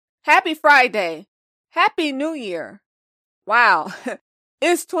Happy Friday. Happy New Year. Wow,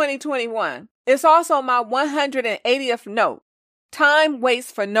 it's 2021. It's also my 180th note. Time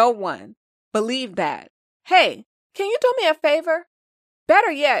waits for no one. Believe that. Hey, can you do me a favor?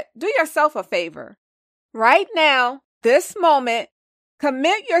 Better yet, do yourself a favor. Right now, this moment,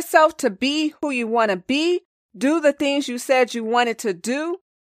 commit yourself to be who you want to be, do the things you said you wanted to do,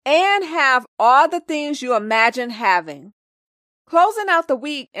 and have all the things you imagine having. Closing out the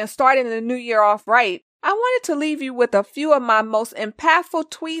week and starting the new year off right, I wanted to leave you with a few of my most impactful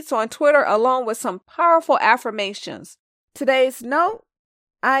tweets on Twitter along with some powerful affirmations. Today's note,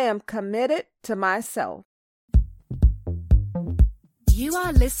 I am committed to myself. You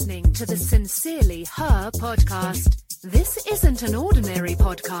are listening to the Sincerely Her podcast. This isn't an ordinary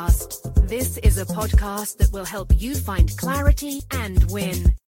podcast. This is a podcast that will help you find clarity and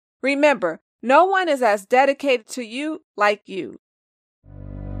win. Remember, no one is as dedicated to you like you.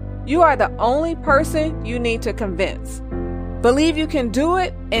 You are the only person you need to convince. Believe you can do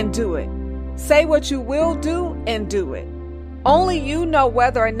it and do it. Say what you will do and do it. Only you know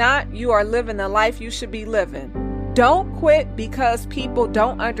whether or not you are living the life you should be living. Don't quit because people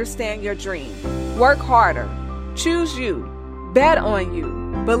don't understand your dream. Work harder. Choose you. Bet on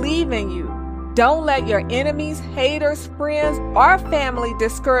you. Believe in you. Don't let your enemies, haters, friends, or family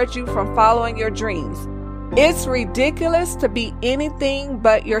discourage you from following your dreams. It's ridiculous to be anything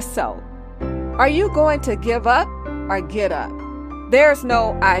but yourself. Are you going to give up or get up? There's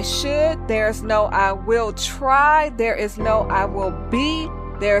no I should. There's no I will try. There is no I will be.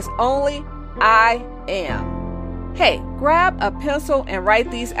 There's only I am. Hey, grab a pencil and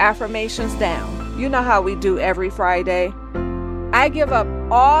write these affirmations down. You know how we do every Friday. I give up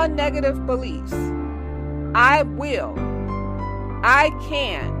all negative beliefs. I will. I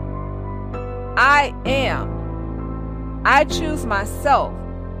can. I am. I choose myself.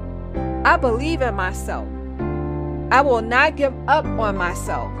 I believe in myself. I will not give up on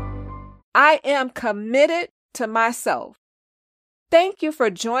myself. I am committed to myself. Thank you for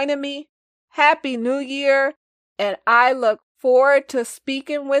joining me. Happy New Year. And I look forward to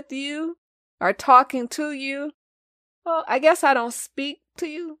speaking with you or talking to you. Well, I guess I don't speak to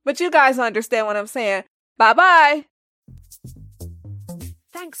you, but you guys understand what I'm saying. Bye-bye.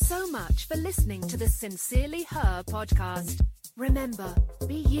 Thanks so much for listening to the Sincerely Her podcast. Remember,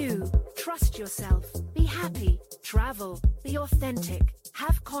 be you, trust yourself, be happy, travel, be authentic,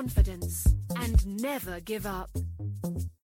 have confidence, and never give up.